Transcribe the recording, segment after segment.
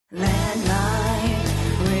Landline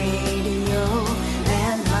radio,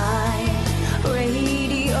 landline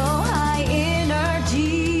radio, high energy,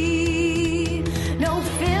 no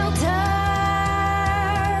filter.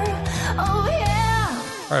 Oh yeah.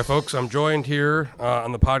 All right, folks, I'm joined here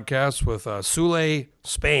on the podcast with Sule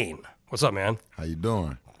Spain. What's up, man? How you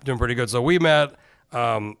doing? Doing pretty good. So we met,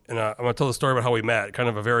 and I'm going to tell the story about how we met. Kind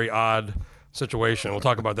of a very odd situation. We'll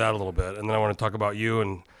talk about that a little bit, and then I want to talk about you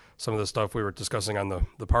and some of the stuff we were discussing on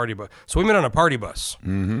the party bus. So we met on a party bus,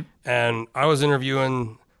 and I was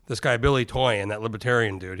interviewing this guy Billy Toy, and that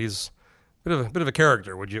libertarian dude. He's a bit of a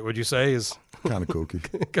character. Would you say? He's Kind of kooky.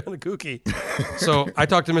 kind of kooky. So I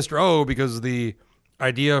talked to Mr. O because the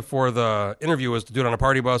idea for the interview was to do it on a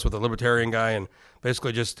party bus with a libertarian guy and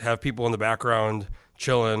basically just have people in the background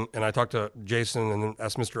chilling. And I talked to Jason and then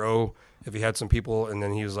asked Mr. O if he had some people, and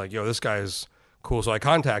then he was like, yo, this guy's cool. So I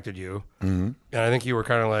contacted you, and I think you were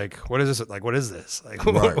kind of like, what is this? Like, what is this? Like,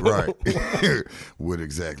 right. What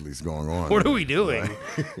exactly is going on? what are we doing?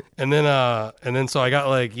 and then so I got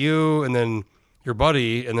like you and then your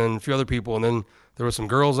buddy and then a few other people, and then there was some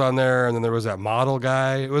girls on there, and then there was that model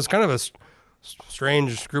guy. It was kind of a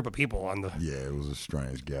strange group of people on the. Yeah, it was a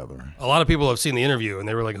strange gathering. A lot of people have seen the interview, and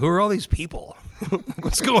they were like, "Who are all these people?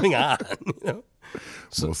 What's going on?" You know?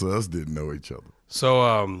 Most of us didn't know each other.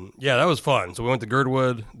 So yeah, that was fun. So we went to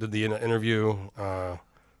Girdwood, did the interview.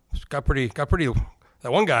 Got pretty.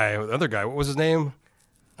 That one guy, the other guy, what was his name?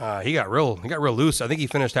 He got real loose. I think he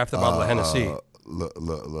finished half the bottle of Hennessy.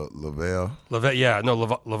 Lavelle. Levon.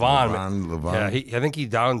 Levon. Yeah, I think he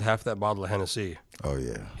downed half that bottle of Hennessy. Oh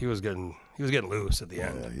yeah. He was getting loose at the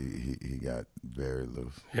end. Yeah, he got very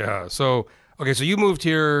loose. Yeah. So okay, so you moved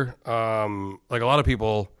here, like a lot of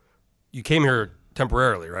people. You came here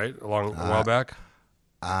temporarily, right? A while back.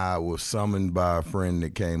 I was summoned by a friend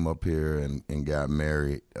that came up here and got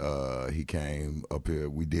married. He came up here.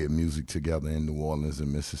 We did music together in New Orleans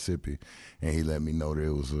and Mississippi, and he let me know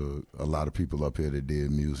there was a lot of people up here that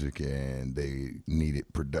did music and they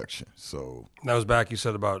needed production. So that was back, you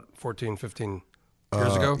said, about 14, 15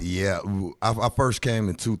 years ago? Yeah. I first came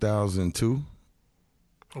in 2002.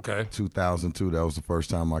 Okay. 2002, that was the first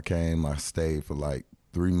time I came. I stayed for like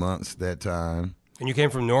 3 months that time. And you came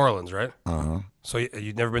from New Orleans, right? Uh-huh. So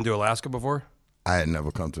you'd never been to Alaska before? I had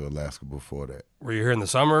never come to Alaska before that. Were you here in the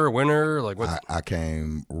summer, winter? Like what? I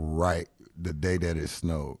came right the day that it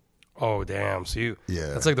snowed. Oh, damn. So Yeah.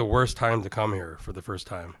 that's like the worst time to come here for the first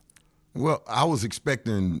time. Well, I was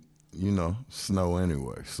expecting, snow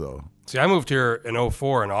anyway, so. See, I moved here in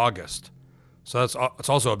 2004 in August. So it's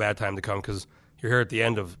also a bad time to come because you're here at the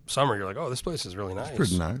end of summer. You're like, oh, this place is really nice. It's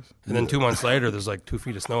pretty nice. And then 2 months later, there's like 2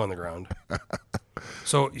 feet of snow on the ground.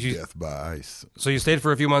 So Death by ice. So you stayed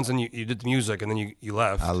for a few months and you did the music and then you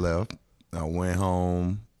left. I left. I went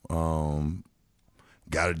home,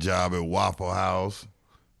 got a job at Waffle House.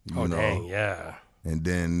 Dang, yeah. And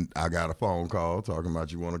then I got a phone call talking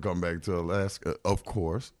about you want to come back to Alaska. Of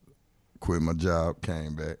course. Quit my job,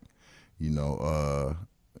 came back. I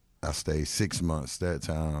stayed 6 months that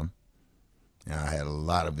time. And I had a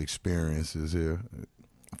lot of experiences here.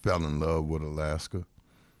 Fell in love with Alaska.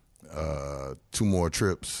 2 more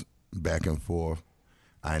trips back and forth.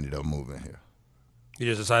 I ended up moving here. You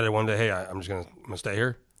just decided one day, hey, I'm just gonna stay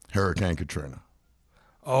here. Hurricane Katrina.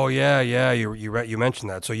 Oh yeah. You mentioned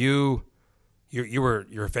that. So you were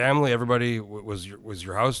your family. Everybody was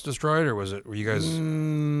your house destroyed, or were you guys?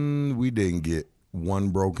 We didn't get one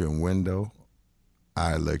broken window.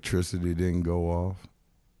 Our electricity didn't go off.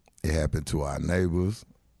 It happened to our neighbors.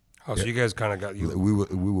 Oh, so you guys kind of got you. We were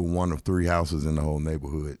one of 3 houses in the whole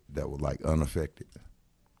neighborhood that were like unaffected.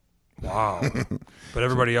 Wow. But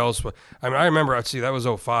everybody else. I mean, I remember. That was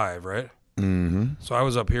 2005, right? Mm-hmm. So I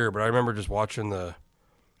was up here, but I remember just watching I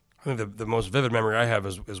think the most vivid memory I have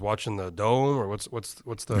is watching the dome, or what's the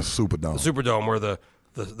Superdome. The Superdome, where the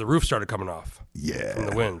roof started coming off. Yeah. From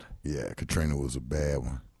the wind. Yeah, Katrina was a bad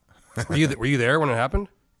one. Were you there when it happened?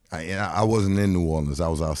 I wasn't in New Orleans. I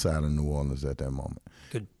was outside of New Orleans at that moment.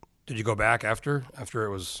 Did you go back after it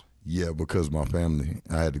was? Yeah, because my family,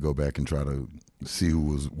 I had to go back and try to see who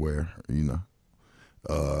was where,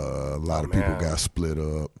 A lot of people got split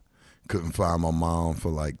up. Couldn't find my mom for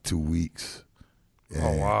like 2 weeks. And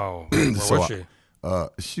oh, wow. Where was she?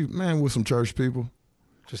 She, with some church people.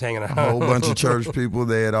 Just hanging out. A whole bunch of church people.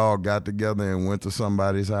 They had all got together and went to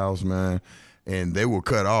somebody's house, man. And they were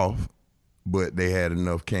cut off, but they had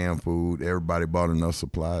enough canned food. Everybody bought enough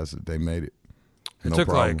supplies that they made it. It took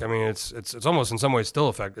problem. It's almost in some ways still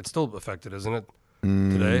affected. It's still affected, isn't it?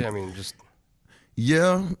 Today? Just.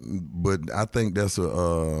 Yeah, but I think that's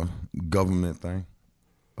a government thing.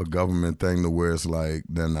 A government thing to where it's like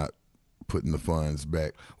they're not putting the funds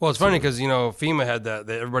back. Well, it's funny because FEMA had that.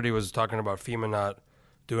 Everybody was talking about FEMA not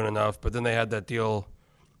doing enough, but then they had that deal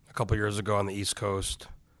a couple years ago on the East Coast.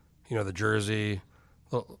 The Jersey,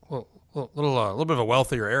 little bit of a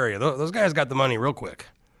wealthier area. Those guys got the money real quick.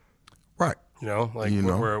 Right.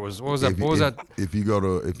 Where it was. What was that? If you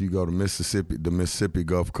go to Mississippi, the Mississippi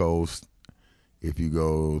Gulf Coast, if you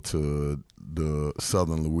go to the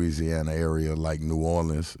southern Louisiana area like New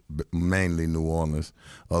Orleans, mainly New Orleans,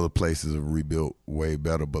 other places have rebuilt way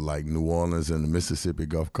better, but like New Orleans and the Mississippi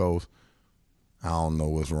Gulf Coast, I don't know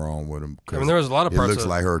what's wrong with them. There was a lot of parts. It looks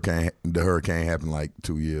like the hurricane happened like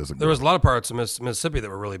 2 years ago. There was a lot of parts of Mississippi that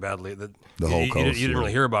were really badly. The whole coast. You didn't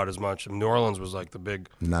really hear about as much. New Orleans was like the big.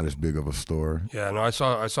 Not as big of a story. Yeah, no,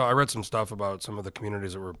 I read some stuff about some of the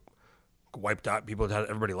communities that were wiped out.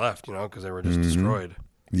 Everybody left, because they were just destroyed.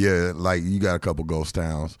 Yeah, like you got a couple ghost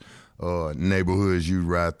towns, neighborhoods you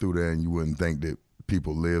ride through there and you wouldn't think that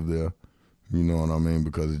people live there. You know what I mean?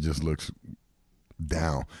 Because it just looks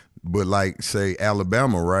down. But like, say,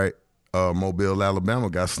 Alabama, right? Mobile,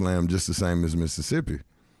 Alabama got slammed just the same as Mississippi.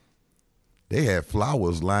 They had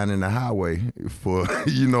flowers lining the highway for,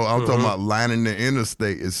 I'm talking about lining the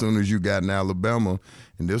interstate as soon as you got in Alabama.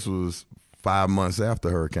 And this was 5 months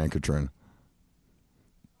after Hurricane Katrina.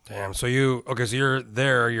 Damn. So you're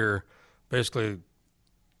there. You're basically,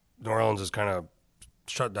 New Orleans is kind of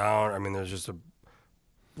shut down. I mean, there's just a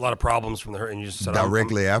lot of problems from the hurricane. You just said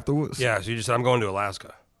directly afterwards? Yeah. So you just said, I'm going to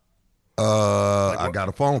Alaska. I got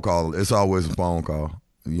a phone call. It's always a phone call.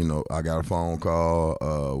 I got a phone call.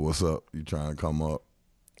 What's up? You trying to come up?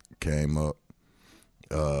 Came up.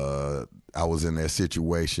 I was in that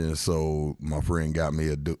situation, so my friend got me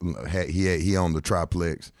he owned the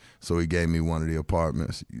triplex, so he gave me one of the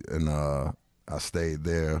apartments, and I stayed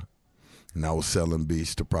there, and I was selling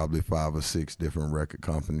beats to probably 5 or 6 different record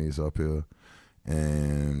companies up here,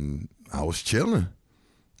 and I was chilling.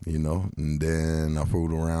 And then I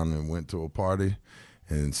fooled around and went to a party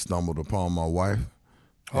and stumbled upon my wife.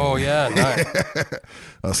 Oh, yeah, nice.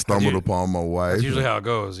 I stumbled upon my wife. That's usually how it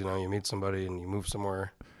goes. You meet somebody and you move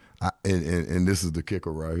somewhere. And this is the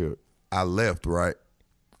kicker right here. I left, right?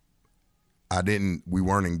 We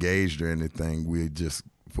weren't engaged or anything. We had just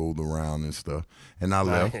fooled around and stuff. And I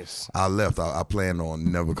left. I planned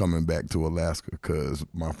on never coming back to Alaska because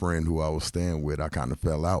my friend who I was staying with, I kind of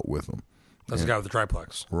fell out with him. That's the guy with the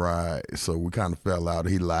triplex. Right. So we kind of fell out.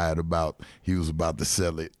 He lied he was about to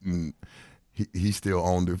sell it. And he still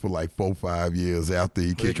owned it for like 4-5 years after he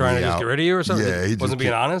kicked me out. Was he trying to just get rid of you or something? Yeah. He wasn't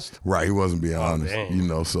being honest? Right. He wasn't being honest.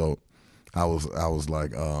 Dang. So I was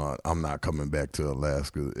like, I'm not coming back to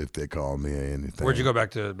Alaska if they call me or anything. Where'd you go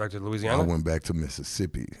back to Louisiana? I went back to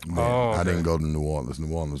Mississippi. Okay. I didn't go to New Orleans.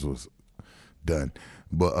 New Orleans was done.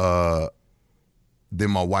 But then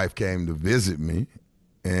my wife came to visit me.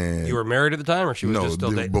 And you were married at the time, or she was just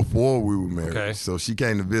still dating? Before we were married. Okay. So she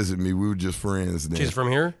came to visit me. We were just friends then. She's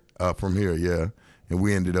from here? From here, yeah. And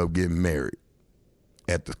we ended up getting married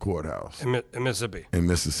at the courthouse. In Mississippi? In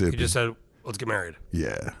Mississippi. You just said, let's get married.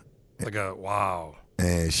 Yeah. Wow.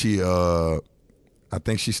 And she, I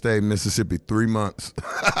think she stayed in Mississippi 3 months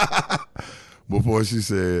before she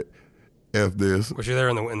said, F this. Was she there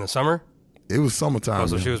in the summer? It was summertime. Oh,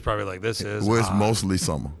 so she was probably like, this is Well, it's mostly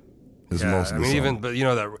summer. It's mostly summer.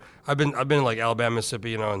 That I've been in like Alabama,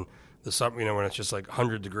 Mississippi, in the summer, when it's just like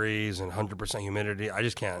 100 degrees and 100% humidity. I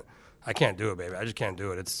can't do it, baby. I just can't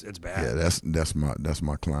do it. It's bad. Yeah, that's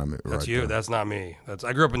my climate. That's right you. there. That's not me.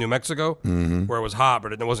 I grew up in New Mexico, where it was hot,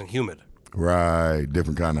 but it wasn't humid. Right,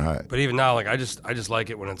 different kind of hot. But even now, like I just like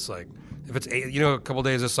it when it's like if it's a couple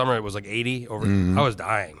days this summer it was like 80 over. I was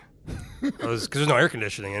dying. Because there's no air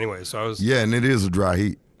conditioning anyway, so I was. Yeah, and it is a dry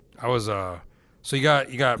heat. I was. So you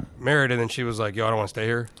got married, and then she was like, "Yo, I don't want to stay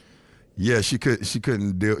here." Yeah, she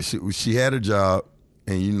couldn't deal. She had a job,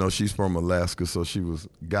 and she's from Alaska, so she was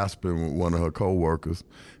gossiping with one of her coworkers.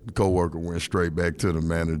 The coworker went straight back to the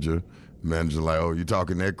manager. The manager like, "Oh, you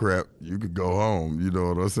talking that crap? You could go home." You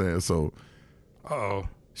know what I'm saying? So,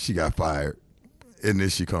 she got fired, and then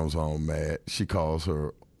she comes home mad. She calls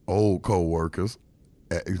her old coworkers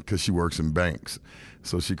because she works in banks.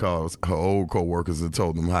 So she calls her old coworkers and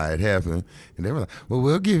told them how it happened, and they were like, "Well,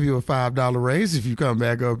 we'll give you a $5 raise if you come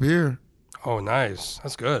back up here." Oh, nice.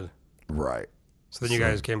 That's good. Right. So then you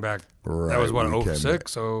guys came back. Right. That was what, We came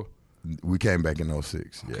 06? So we came back in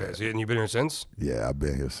 06. Yeah. okay. So and you've been here since? Yeah, I've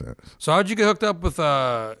been here since. So how'd you get hooked up with?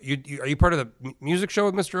 Are you part of the music show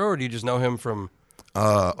with Mr. O, or do you just know him from?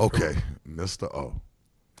 Okay, Mr. O.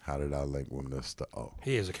 How did I link with Mr. O?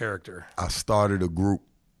 He is a character. I started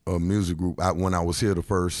a music group. When I was here the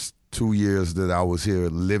first 2 years that I was here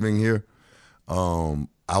living here,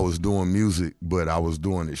 I was doing music, but I was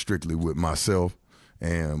doing it strictly with myself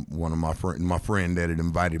and one of my friend that had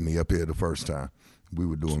invited me up here the first time. We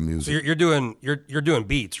were doing music. So you're doing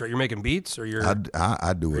beats, right? You're making beats, or you're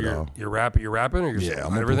I do it all. You're rapping, or you're Yeah,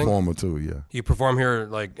 I'm a everything? performer too. Yeah. You perform here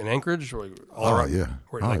like in Anchorage, or all around? Yeah.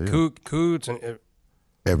 Like yeah. Coots and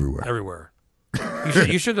Everywhere. everywhere.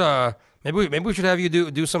 You should maybe we should have you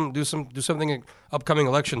do something upcoming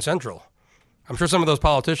Election Central. I'm sure some of those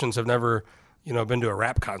politicians have never been to a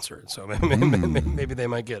rap concert, so maybe they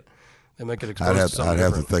might get exposed to something I'd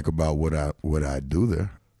have to different. think about what I do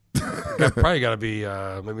there. Probably got to be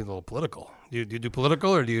maybe a little political. Do you do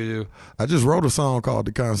political, or do you do? I just wrote a song called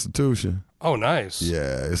 "The Constitution." Oh, nice.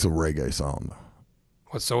 Yeah, it's a reggae song though.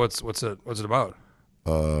 What's it about?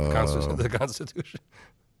 The Constitution.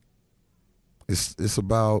 It's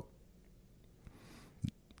about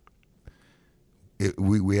it.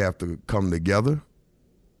 We have to come together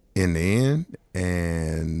in the end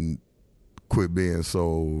and quit being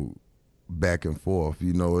so back and forth.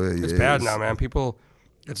 It's bad now, man. People,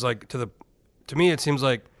 it's like to me, it seems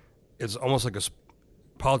like it's almost like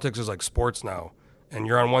politics is like sports now, and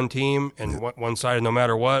you're on one team and one side, and no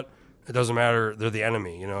matter what, it doesn't matter. They're the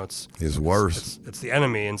enemy. It's worse. It's the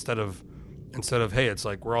enemy instead of hey, it's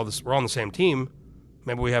like we're on the same team.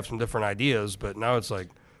 Maybe we have some different ideas, but now it's like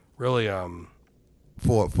really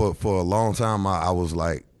For a long time, I was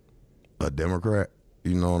like a Democrat.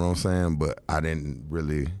 You know what I'm saying? But I didn't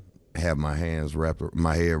really have my head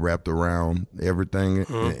wrapped around everything.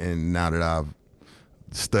 And now that I've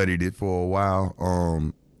studied it for a while,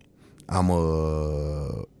 I'm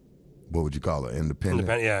a what would you call it? Independent.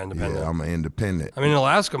 Independent. Yeah, I'm an independent. I mean, in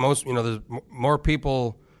Alaska, there's more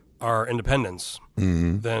people are independents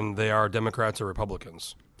than they are Democrats or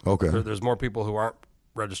Republicans. Okay. There's more people who aren't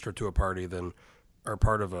registered to a party than are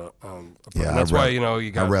part of a party. Yeah, That's why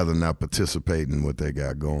you got. I'd rather not participate in what they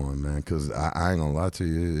got going, man. Because I ain't gonna lie to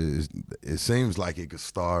you, it seems like it could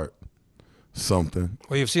start something.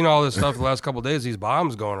 Well, you've seen all this stuff the last couple of days. These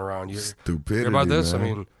bombs going around. Stupidity. Hear about this? Man. I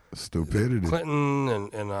mean, stupidity. Clinton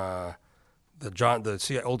and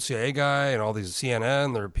the old CIA guy and all these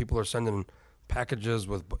CNN. People are sending packages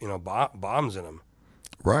with bombs in them.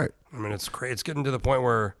 Right. I mean, it's crazy. It's getting to the point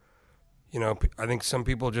where, I think some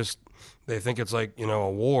people they think it's like a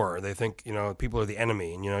war. They think people are the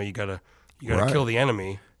enemy, and you gotta Right. kill the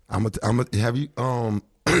enemy. Have you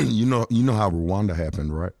you know how Rwanda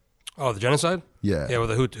happened, right? Oh, the genocide? Yeah. Yeah, with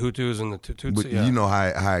the Hutus and the Tutsi. But Yeah. you know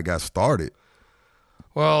how it got started.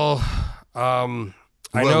 Well, I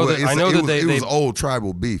know that it was old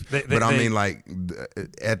tribal beef. But I they- mean, like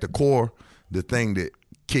at the core, the thing that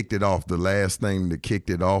kicked it off, the last thing that kicked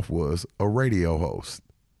it off was a radio host.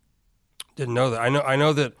 didn't know that. I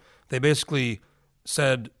know that they basically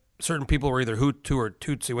said certain people were either Hutu or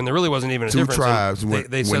Tutsi when there really wasn't even a Two difference. tribes. And When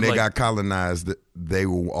they said when they like, got colonized, they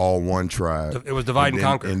were all one tribe. it was divide and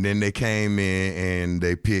conquer. And then they came in and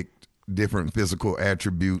they picked different physical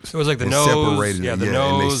attributes. It was like the and nose, separated yeah, them. the and they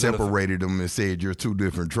nose and the- separated them and said, "You're two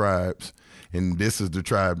different tribes, and this is the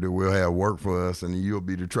tribe that will have work for us, and you'll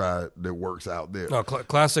be the tribe that works out there." no,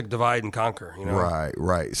 classic divide and conquer.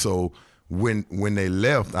 Right. So when they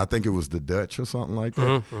left, I think it was the Dutch or something like that.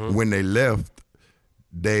 Mm-hmm, When they left,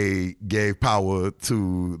 they gave power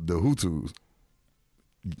to the Hutus.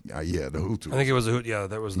 Yeah, the Hutus. I think it was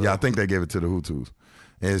that was the. Yeah, I think they gave it to the Hutus.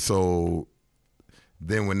 And so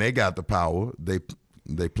then when they got the power, they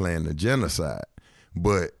planned the genocide.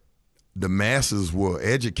 But the masses were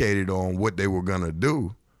educated on what they were going to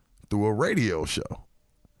do through a radio show.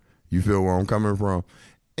 You feel where I'm coming from?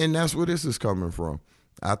 And that's where this is coming from.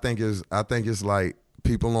 I think it's like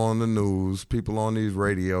people on the news, people on these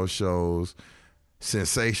radio shows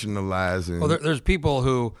sensationalizing. Well, there's people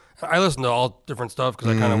who I listen to all different stuff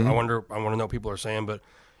because I want to know what people are saying. But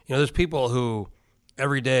there's people who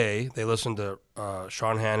every day they listen to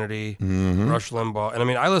Sean Hannity, Rush Limbaugh, and I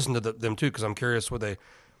mean I listen to them too because I'm curious what they.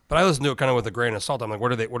 But I listen to it kind of with a grain of salt. I'm like,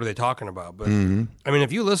 what are they talking about? But I mean,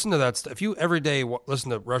 if you listen to that, if you every day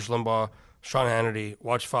listen to Rush Limbaugh, Sean Hannity,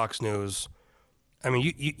 watch Fox News, I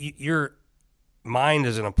mean, your mind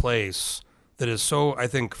is in a place that is so, I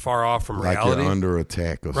think, far off from like reality. You're under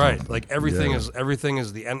attack or right? something. Like everything Yeah.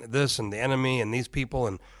 is this and the enemy and these people,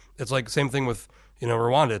 and it's like the same thing with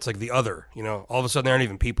Rwanda. It's like the other. All of a sudden they aren't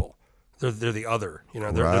even people. They're the other.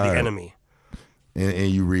 They're the Right. enemy. And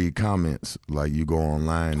you read comments, like you go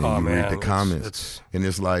online and Oh, you man, read the comments, it's- and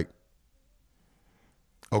it's like,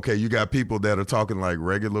 okay, you got people that are talking like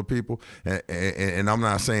regular people, and I'm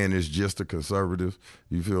not saying it's just the conservatives.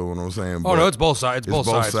 You feel what I'm saying? Oh no, it's both sides. It's both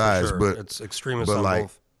sides. For sure. but it's extremists but on like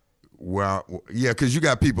both. well, yeah, because you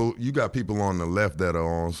got people on the left that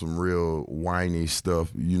are on some real whiny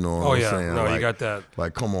stuff. You know what Oh, I'm yeah. saying? No, you Like- got that.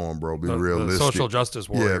 Like, come on, bro, be The realistic. social justice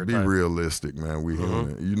warrior Yeah, be type. realistic, man. We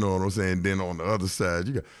human. You know what I'm saying? Then on the other side,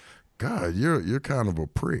 you got, God, you're kind of a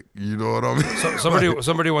prick. You know what I mean?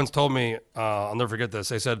 Somebody once told me, I'll never forget this.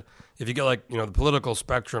 They said if you get like the political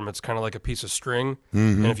spectrum, it's kind of like a piece of string,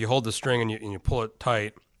 and if you hold the string and you pull it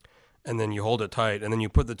tight, and then you hold it tight, and then you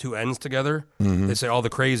put the two ends together, they say all the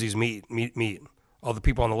crazies meet. All the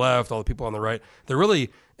people on the left, all the people on the right. They're really,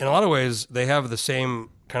 in a lot of ways, they have the same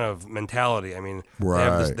kind of mentality. I mean,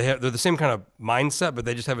 Right. they're the same kind of mindset, but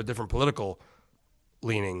they just have a different political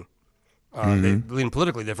leaning. They lean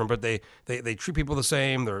politically different, but they treat people the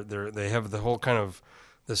same. They have the whole kind of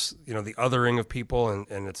this, the othering of people,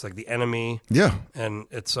 and it's like the enemy. Yeah. And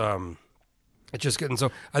it's just getting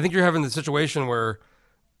so. I think you're having the situation where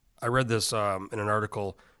I read this in an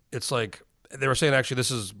article. It's like they were saying actually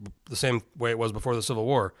this is the same way it was before the Civil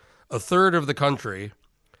War. A third of the country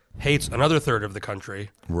hates another third of the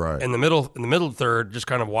country, Right. and the middle third just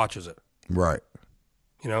kind of watches it. Right.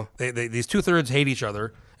 They these 2/3 hate each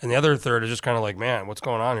other, and the other third is just kind of like, man, what's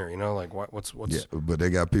going on here? Like what's Yeah, but they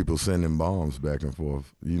got people sending bombs back and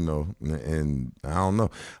forth, and I don't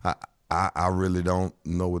know. I really don't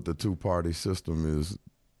know what the two-party system is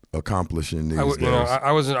accomplishing these days.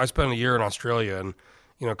 I spent a year in Australia, and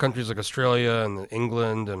countries like Australia and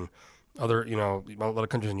England and other a lot of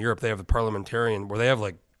countries in Europe, they have the parliamentarian where they have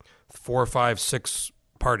like 4, 5, 6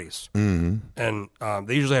 parties, and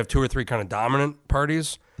they usually have 2 or 3 kind of dominant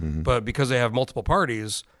parties, but because they have multiple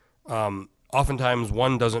parties, oftentimes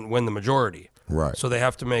one doesn't win the majority. Right. So they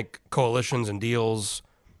have to make coalitions and deals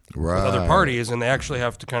Right. with other parties, and they actually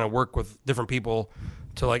have to kind of work with different people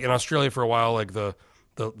to, like, in Australia for a while, like the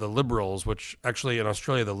Liberals, which actually in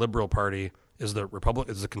Australia the Liberal Party is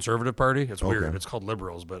the Conservative Party. It's weird. Okay. It's called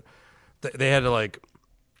Liberals, but they had to like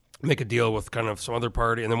make a deal with kind of some other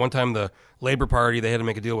party, and then one time the Labor Party, they had to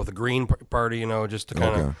make a deal with the Green Party, just to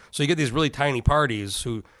kind Okay. of. So you get these really tiny parties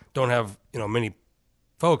who don't have many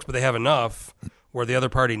folks, but they have enough where the other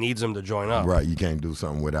party needs them to join up. Right. You can't do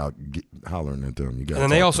something without hollering at them. You got. And then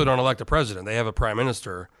they also don't elect a president. They have a prime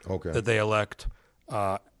minister Okay. that they elect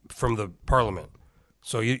from the parliament.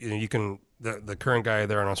 So you can the current guy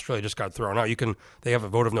there in Australia just got thrown out. They have a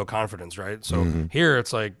vote of no confidence, right? So here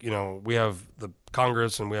it's like we have the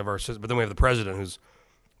Congress and we have but then we have the president who's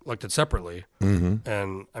elected separately.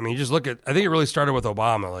 And I mean, you just look at. I think it really started with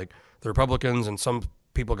Obama. Like the Republicans and some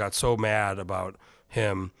people got so mad about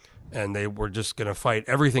him, and they were just going to fight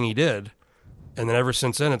everything he did. And then ever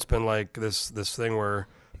since then, it's been like this thing where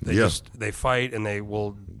they fight and they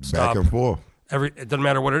will stop back and forth. It doesn't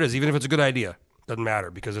matter what it is, even if it's a good idea. Doesn't matter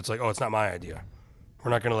because it's like, oh, it's not my idea. We're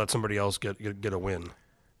not going to let somebody else get a win.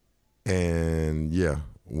 And yeah,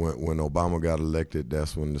 when Obama got elected,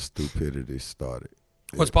 that's when the stupidity started.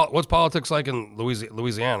 What's politics like in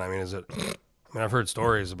Louisiana? I mean, I've heard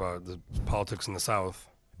stories about the politics in the South.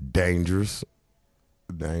 Dangerous.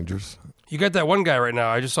 You got that one guy right now.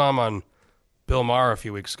 I just saw him on Bill Maher a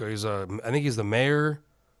few weeks ago. I think he's the mayor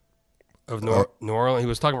of New Orleans. He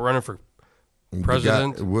was talking about running for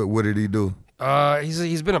president. What did he do?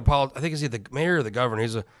 He's been I think he's the mayor or the governor.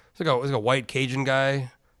 He's like a white Cajun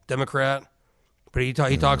guy, Democrat, but he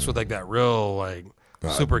talks with like that real like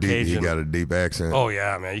super Cajun. He got a deep accent. Oh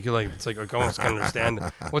yeah, man. You can it's like almost can't understand.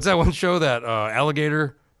 What's that one show that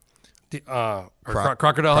Alligator?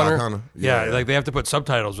 Crocodile Hunter? Yeah, like they have to put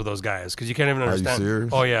subtitles with those guys because you can't even understand. Are you serious?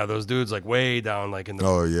 Oh yeah, those dudes like way down like in the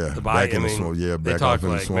the back in the I mean, swamp. Yeah, they back talk off in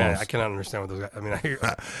the like man, swamps. I cannot understand what those guys. I mean, I hear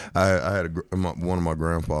I had one of my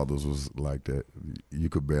grandfathers was like that. You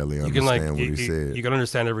could barely you can understand like what he said. you can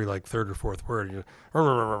understand every like third or fourth word.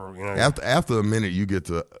 After a minute, you get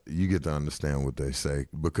to understand what they say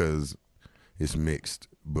because it's mixed.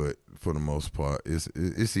 But for the most part, it's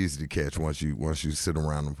easy to catch once you sit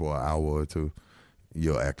around them for an hour or two.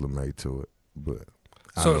 You'll acclimate to it. But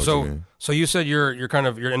so you said you're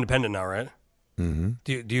independent now, right? Mm-hmm.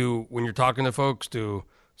 Do you when you're talking to folks, do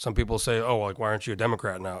some people say, oh, like why aren't you a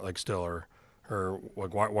Democrat now, like still, or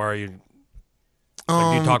like why are you?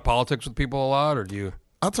 Like, do you talk politics with people a lot, or do you?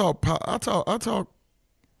 I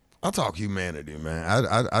talk humanity, man.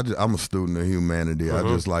 I'm a student of humanity. Mm-hmm.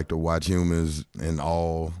 I just like to watch humans in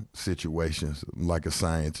all situations, like a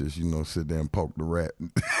scientist. Sit there and poke the rat.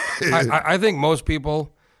 I think most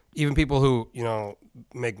people, even people who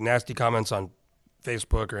make nasty comments on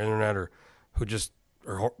Facebook or internet, or who just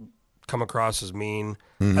come across as mean.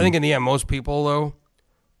 Mm-hmm. I think in the end, most people though,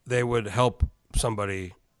 they would help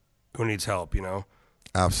somebody who needs help.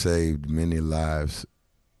 I've saved many lives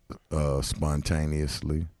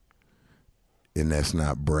spontaneously. and that's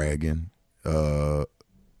not bragging.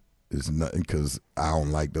 It's nothing because I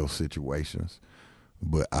don't like those situations.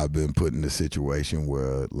 But I've been put in a situation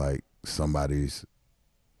where like somebody's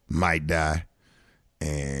might die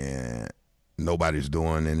and nobody's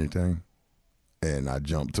doing anything, and I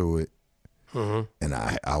jumped to it, and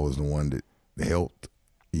I was the one that helped.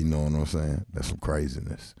 You know what I'm saying? That's some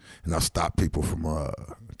craziness, and I stopped people from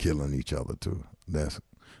killing each other too. That's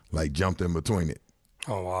like jumped in between it.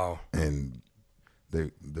 Oh wow! And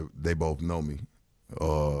they both know me,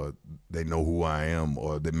 or they know who I am,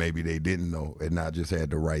 or that maybe they didn't know, and I just had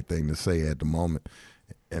the right thing to say at the moment,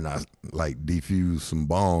 and I like defused some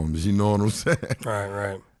bombs. You know what I'm saying?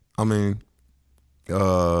 Right. I mean,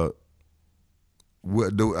 the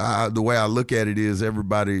way I look at it is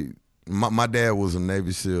everybody. My dad was a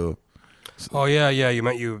Navy SEAL. Oh yeah.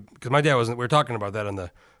 Because my dad wasn't. We were talking about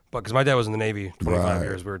that because my dad was in the Navy 25 Right.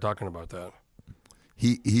 years. We were talking about that.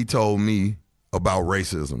 He told me about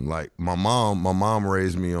racism. Like my mom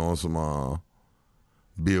raised me on some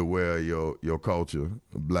be aware of your culture,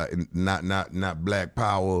 black, not black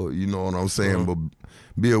power. You know what I'm saying? But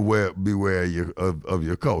beware of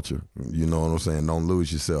your culture. You know what I'm saying? Don't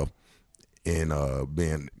lose yourself in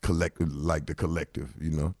being collective, like the collective. You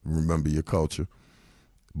know, remember your culture.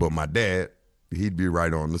 But my dad, he'd be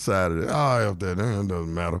right on the side of it. If that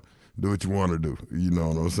doesn't matter. Do what you want to do. You know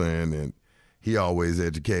what I'm saying? And he always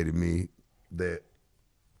educated me that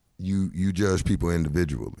you judge people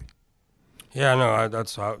individually. Yeah, no,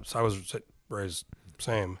 that's how I was raised.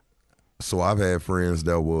 Same. So I've had friends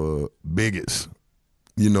that were bigots.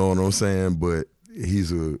 You know what I'm saying? But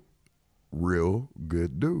he's a real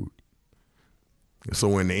good dude.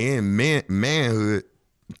 So in the end, manhood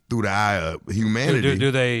through the eye of humanity.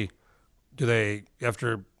 Do they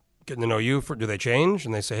after getting to know you, do they change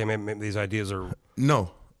and they say, hey, maybe these ideas are?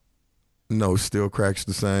 No, still cracks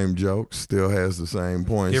the same jokes, still has the same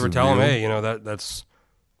points. Do you ever of tell them, view. hey,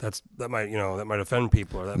 that might offend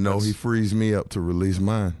people? Or No, he frees me up to release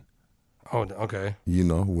mine. Oh, okay. You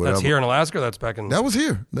know, whatever. That's here in Alaska. Or that's back in. That was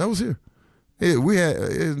here. Yeah, we had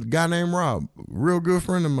a guy named Rob, real good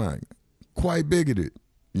friend of mine, quite bigoted.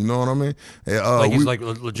 You know what I mean? He's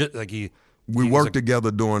legit. Like we worked together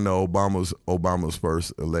during the Obama's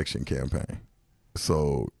first election campaign.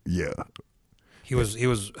 So yeah, he was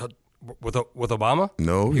with Obama.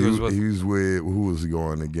 No, he was with who was he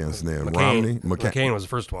going against then? McCain. Romney. McCain was the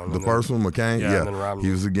first one. The first one, McCain. Yeah, and then Romney.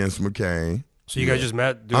 He was against McCain. So you guys just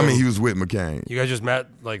met? He was with McCain. You guys just met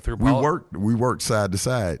like through. We worked side to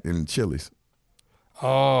side in Chili's.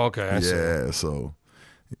 Oh, okay. I see. Yeah, so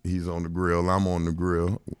he's on the grill, I'm on the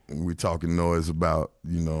grill. We talking noise about,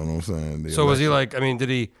 you know what I'm saying. So was he like? I mean, did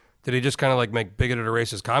he just kind of like make bigoted or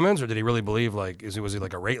racist comments, or did he really believe like? Was he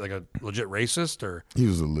like a legit racist, or he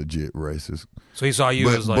was a legit racist? So he saw you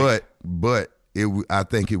as like, but I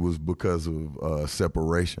think it was because of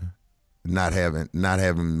separation, not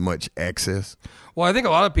having much access. Well, I think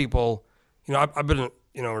a lot of people, I've been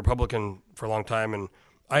a Republican for a long time, and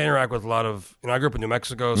I interact with a lot of, I grew up in New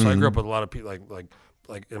Mexico, so I grew up with a lot of people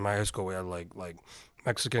like in my high school we had like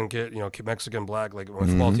Mexican kid, Mexican black, like my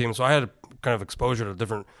football team. So I had kind of exposure to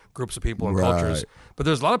different groups of people and cultures. But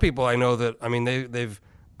there's a lot of people I know that, I mean,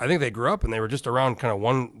 I think they grew up and they were just around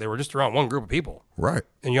one group of people. Right.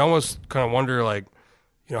 And you almost kind of wonder like,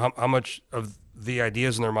 how much of the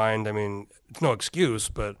ideas in their mind, I mean, it's no excuse,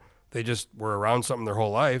 but they just were around something their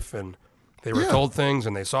whole life and they were told things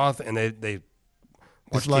and they saw and they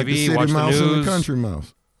watched it's like TV, the city watched mouse the news. and the country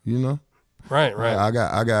mouse, Right. I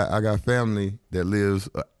got family that lives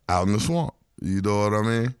out in the swamp. You know what I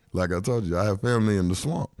mean? Like I told you, I have family in the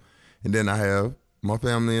swamp, and then I have my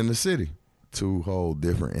family in the city. Two whole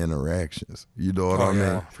different interactions. You know what I mean?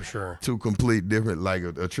 Yeah, for sure. Two complete different, like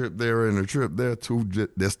a trip there and a trip there.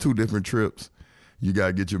 That's two different trips. You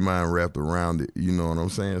gotta get your mind wrapped around it. You know what I'm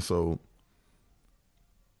saying? So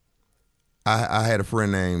I had a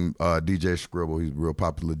friend named DJ Scribble. He's a real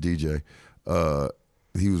popular DJ.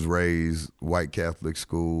 He was raised white Catholic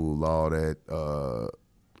school, all that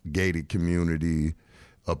gated community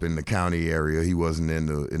up in the county area. He wasn't in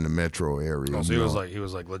the metro area. Oh, so he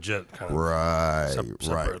was like legit kind of right.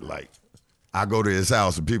 separate. Like I go to his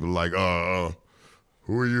house and people are like,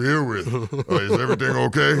 who are you here with? Is everything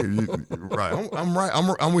okay? Right.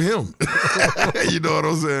 I'm with him. You know what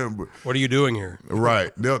I'm saying? But, what are you doing here?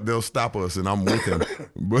 Right. They'll stop us and I'm with him.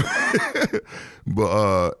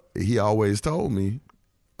 But he always told me,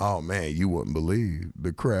 oh man, you wouldn't believe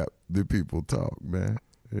the crap that people talk, man.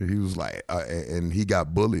 He was like, and he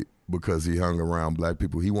got bullied because he hung around black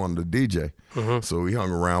people. He wanted to DJ, so he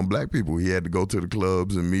hung around black people. He had to go to the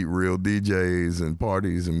clubs and meet real DJs and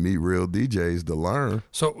parties and meet real DJs to learn.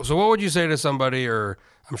 So what would you say to somebody, or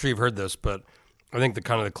I'm sure you've heard this, but I think the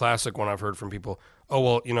kind of the classic one I've heard from people, oh,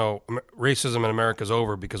 well, racism in America is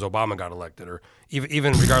over because Obama got elected, or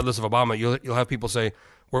even regardless of Obama, you'll have people say,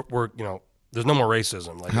 we're there's no more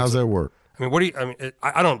racism. Like, How's that work? I mean,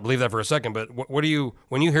 I don't believe that for a second, but what do you,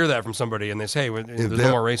 when you hear that from somebody and they say, there's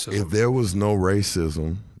no more racism? If there was no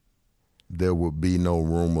racism, there would be no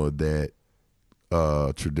rumor that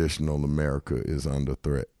traditional America is under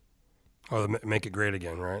threat. Oh, make it great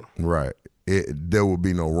again, right? Right. There would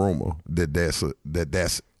be no rumor that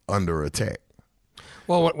that's under attack.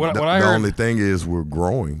 Well, when The I heard, only thing is we're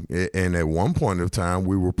growing, and at one point of time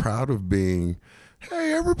we were proud of being,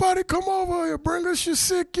 hey, everybody, come over here, bring us your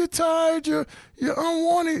sick, you're tired, you're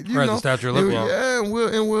unwanted, you Right, know. the Statue of Liberty, Yeah, and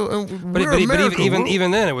we're but America.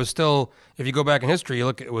 even then, it was still, if you go back in history, you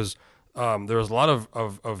look, it was there was a lot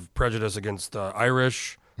of prejudice against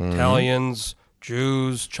Irish, Italians,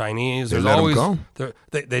 Jews, Chinese. They There's let 'em always go.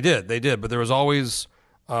 they did, but there was always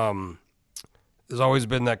there's always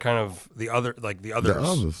been that kind of the others.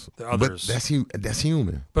 But that's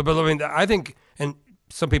human. But I mean, I think, and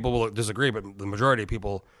some people will disagree, but the majority of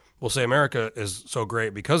people will say America is so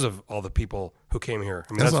great because of all the people who came here.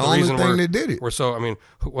 I mean, That's that's the the only reason thing that did it. We're so. I mean,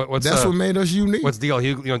 what's That's what made us unique. What's D.L.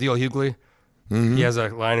 Hughley? D.L. Hughley. He has a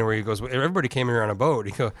line where he goes, "Everybody came here on a boat."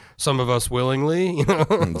 He goes, "Some of us willingly,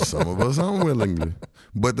 And some of us unwillingly.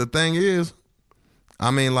 But the thing is,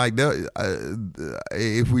 I mean, like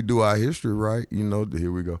if we do our history right,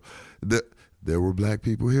 here we go. There were black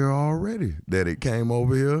people here already that it came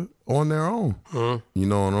over here on their own. You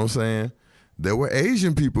know what I'm saying? There were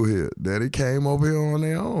Asian people here that it came over here on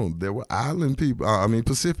their own. There were island people,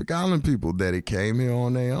 Pacific Island people that it came here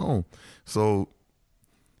on their own. So,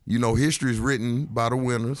 history is written by the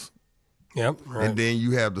winners. Yep. Right. And then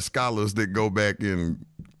you have the scholars that go back and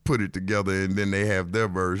put it together, and then they have their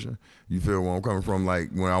version. You feel where I'm coming from?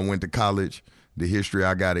 Like when I went to college, the history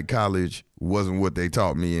I got at college wasn't what they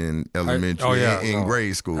taught me in elementary in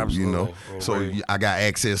grade school, absolutely. So I got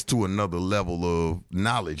access to another level of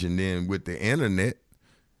knowledge. And then with the internet,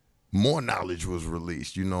 more knowledge was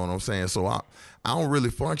released. You know what I'm saying? So I don't really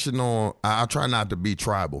function on, I try not to be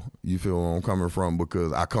tribal. You feel where I'm coming from?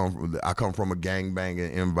 Because I come from a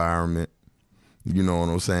gangbanging environment. You know what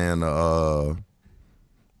I'm saying?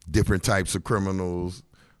 Different types of criminals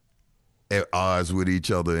at odds with each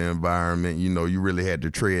other environment. You really had to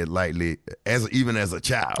tread lightly even as a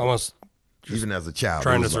child. Almost even as a child.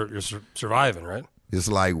 trying to you're surviving, right? It's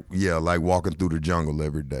like walking through the jungle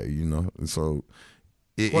every day, And so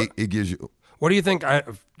it gives you. What do you think? I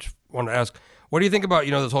just wanted to ask. What do you think about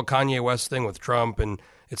this whole Kanye West thing with Trump? And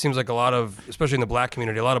it seems like a lot of, especially in the black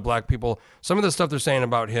community, a lot of black people. Some of the stuff they're saying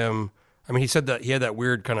about him. I mean, he said that he had that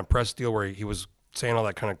weird kind of press deal where he was saying all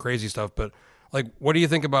that kind of crazy stuff. But like, what do you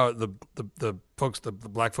think about the folks, the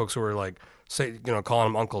black folks who were like, calling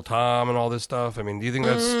him Uncle Tom and all this stuff? I mean, do you think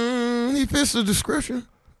that's he fits the description?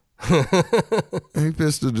 He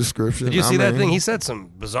fits the description. Did you see that thing? He said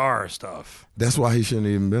some bizarre stuff. That's why he shouldn't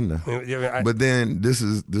even been there. But then this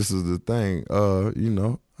is the thing.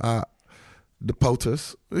 The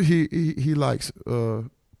POTUS, he likes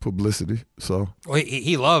publicity. So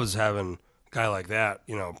he loves having a guy like that,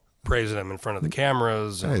 praising him in front of the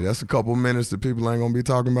cameras. Hey, that's a couple minutes that people ain't gonna be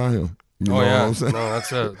talking about him. You know what I'm saying? No,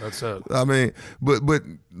 that's it. I mean, but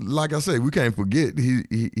like I say, we can't forget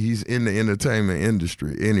he's in the entertainment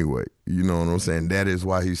industry anyway. You know what I'm saying? That is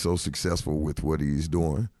why he's so successful with what he's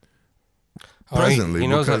doing. Presently, he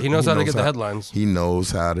knows how to get the headlines. He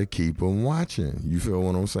knows how to keep them watching. You feel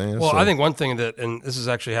what I'm saying? Well, I think one thing and this is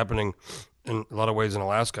actually happening in a lot of ways in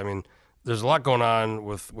Alaska. I mean, there's a lot going on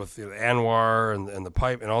with the Anwar and the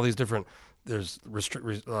pipe and all these different. There's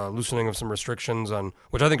loosening of some restrictions on,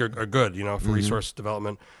 which I think are good, for resource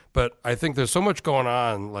development. But I think there's so much going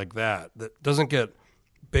on like that doesn't get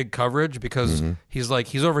big coverage because he's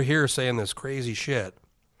over here saying this crazy shit,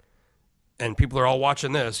 and people are all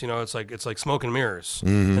watching this. It's like smoke and mirrors.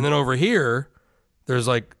 And then over here, there's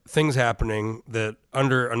like things happening that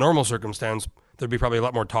under a normal circumstance there'd be probably a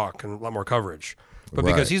lot more talk and a lot more coverage. But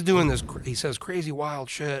because he's doing this, he says crazy wild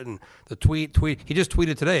shit, and the tweet. He just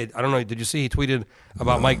tweeted today. I don't know. Did you see? He tweeted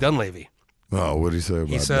about Mike Dunleavy. Oh, what did he say about?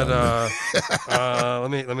 He said,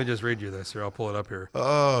 "Let me just read you this here. I'll pull it up here."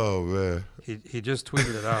 Oh man. He just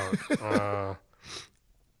tweeted it out.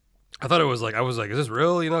 I thought it was like, I was like, is this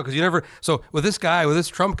real? Because you never. So with this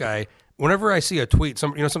Trump guy, whenever I see a tweet,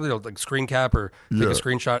 somebody will like screen cap or take a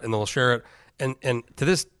screenshot and they'll share it. And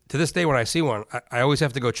to to this day when I see one, I always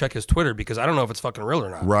have to go check his Twitter because I don't know if it's fucking real or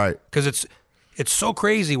not. Right. Because it's so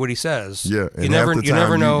crazy what he says. Yeah. And you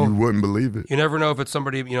never know. You wouldn't believe it. You never know if it's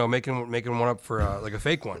somebody making one up for like a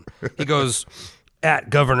fake one. He goes.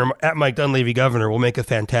 At Mike Dunleavy, governor, will make a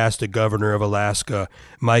fantastic governor of Alaska.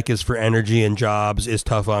 Mike is for energy and jobs, is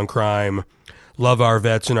tough on crime. Love our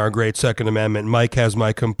vets and our great Second Amendment. Mike has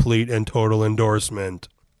my complete and total endorsement.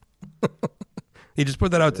 He just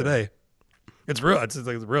put that out today. It's real. It's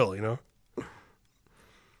real, you know.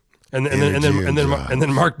 And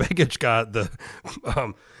then Mark Begich got the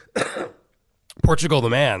Portugal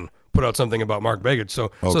the Man put out something about Mark Begich. So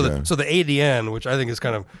the ADN, which I think is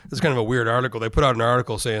kind of a weird article. They put out an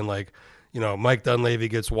article saying like, Mike Dunleavy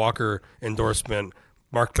gets Walker endorsement,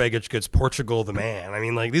 Mark Begich gets Portugal the Man. I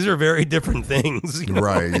mean, like these are very different things.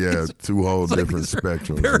 Right? Yeah, two whole different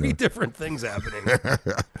spectrums. Very different things happening.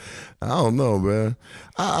 I don't know, man.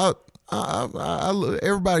 I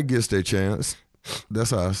everybody gets their chance.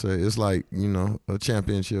 That's how I say it. It's like a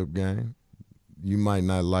championship game. You might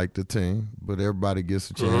not like the team, but everybody gets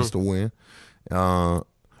a chance to win.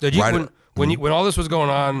 Did you when all this was going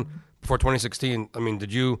on before 2016? I mean,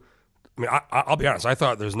 did you? I mean, I'll be honest. I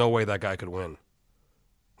thought there's no way that guy could win.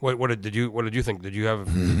 What did you think? Did you have?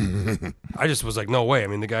 I just was like, no way. I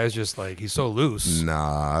mean, the guy's just like he's so loose.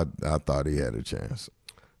 Nah, I thought he had a chance.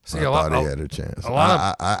 See, I thought he had a chance.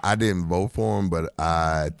 I didn't vote for him, but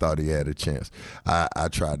I thought he had a chance. I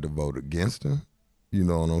tried to vote against him. You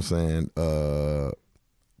know what I'm saying?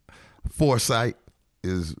 Foresight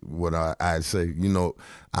is what I'd say. I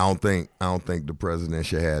don't think the president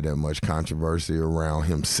should have that much controversy around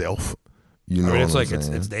himself. You know, I mean, it's what like I'm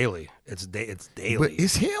saying? it's daily. It's daily. But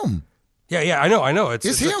it's him. Yeah, I know.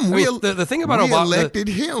 It's him. I mean, the thing about Obama, elected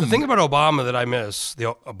him. The thing about Obama that I miss,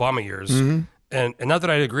 the Obama years, and not that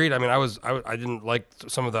I agreed. I mean, I didn't like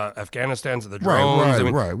some of the Afghanistans, the drones.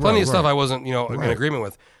 Plenty of stuff I wasn't in agreement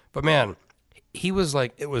with. But man, he was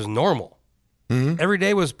like, it was normal. Every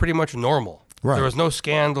day was pretty much normal. Right. There was no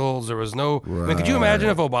scandals. There was no. I mean, could you imagine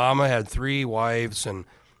if Obama had 3 wives and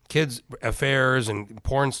kids affairs and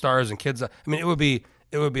porn stars and kids? I mean, it would be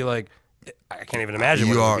like, I can't even imagine.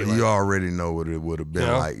 You like. already know what it would have been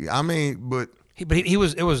like. I mean, but he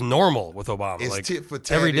was. It was normal with Obama. It's like tit for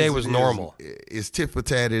tat. Every day was normal. It's tit for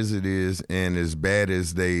tat as it is, and as bad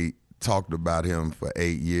as they talked about him for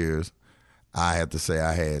 8 years, I have to say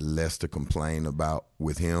I had less to complain about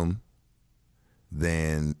with him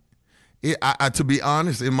than to be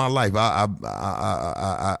honest, in my life,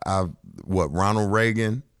 Ronald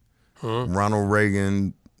Reagan. Ronald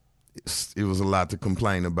Reagan, it was a lot to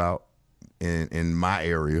complain about in my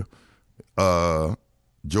area.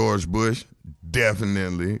 George Bush,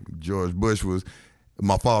 definitely. George Bush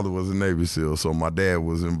my father was a Navy SEAL, so my dad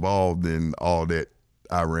was involved in all that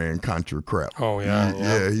Iran-Contra crap. Oh, yeah.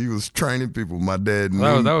 Yeah, he was training people. My dad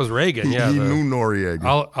knew. That was Reagan, he knew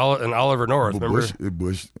Noriega. And Oliver North, remember?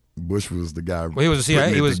 Bush was the guy. Well, he was the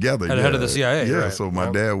CIA. He was together. head of the CIA. Yeah, right. so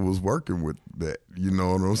my dad was working with that. You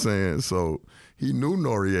know what I'm saying? So he knew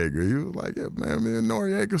Noriega. He was like, yeah, man, me and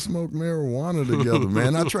Noriega smoked marijuana together,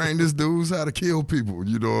 man. I trained this dudes how to kill people.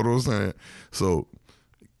 You know what I'm saying? So.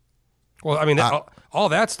 Well, I mean, all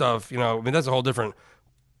that stuff, I mean, that's a whole different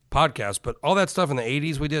podcast, but all that stuff in the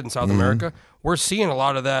 80s we did in South America, we're seeing a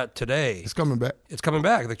lot of that today. It's coming back.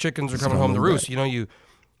 The chickens are coming home to roost.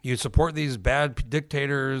 You support these bad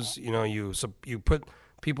dictators. You put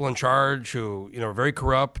people in charge who are very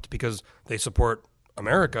corrupt because they support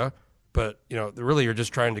America, but really you're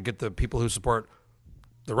just trying to get the people who support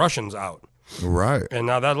the Russians out. Right. And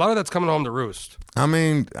now a lot of that's coming home to roost. I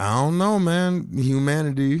mean, I don't know, man.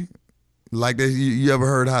 Humanity, like you ever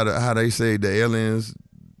heard how they say the aliens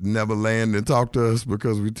never land and talk to us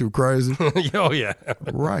because we're too crazy? Oh yeah.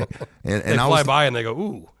 Right. And they fly by and they go,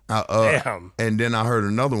 ooh. Damn. And then I heard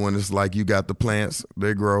another one. It's like you got the plants,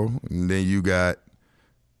 they grow, and then you got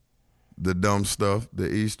the dumb stuff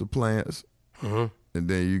that eats the plants, and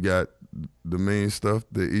then you got the mean stuff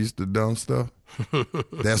that eats the dumb stuff.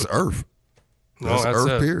 That's Earth. That's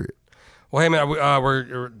Earth, period. Well, hey, man,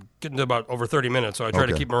 we're getting to about over 30 minutes, so I try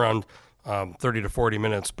to keep them around 30 to 40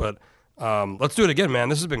 minutes, but let's do it again, man.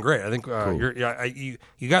 This has been great. I think cool. you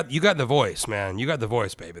got the voice, man. You got the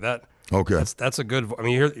voice, baby. Okay. That's a good. I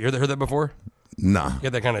mean, you heard that before? Nah. You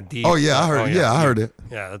had that kind of deep. Oh yeah, I heard. I heard it.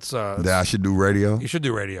 Yeah, that's. That I should do radio. You should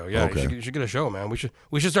do radio. Yeah, okay. you should get a show, man. We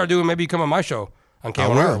should start doing. Maybe you come on my show on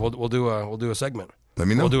K1R. We'll do a segment. Let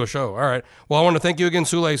me know. We'll do a show. All right. Well, I want to thank you again,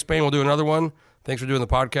 Sule Spain. We'll do another one. Thanks for doing the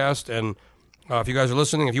podcast. And if you guys are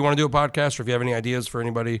listening, if you want to do a podcast, or if you have any ideas for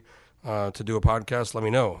anybody to do a podcast, let me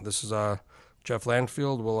know. This is Jeff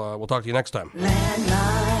Landfield. We'll talk to you next time.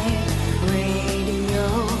 Landline.